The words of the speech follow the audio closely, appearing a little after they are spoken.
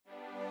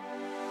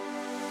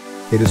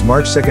It is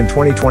March 2nd,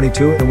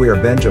 2022, and we are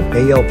Benj of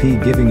ALP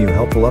giving you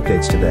helpful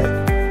updates today.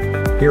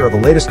 Here are the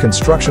latest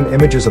construction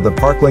images of the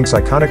Parklinks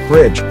iconic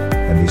bridge,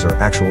 and these are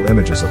actual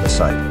images of the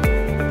site.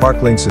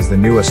 Parklinks is the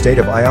new estate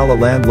of Ayala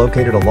land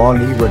located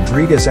along E.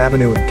 Rodriguez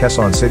Avenue in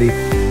Quezon City,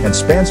 and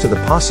spans to the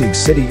Pasig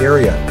City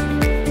area.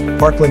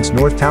 Parklinks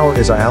North Tower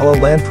is Ayala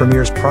Land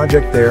Premier's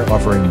project there,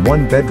 offering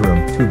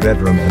 1-bedroom,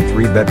 2-bedroom and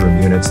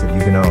 3-bedroom units that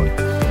you can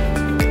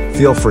own.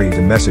 Feel free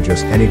to message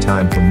us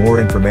anytime for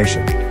more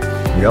information.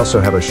 We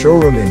also have a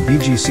showroom in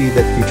BGC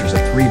that features a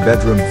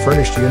 3-bedroom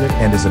furnished unit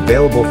and is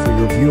available for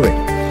your viewing.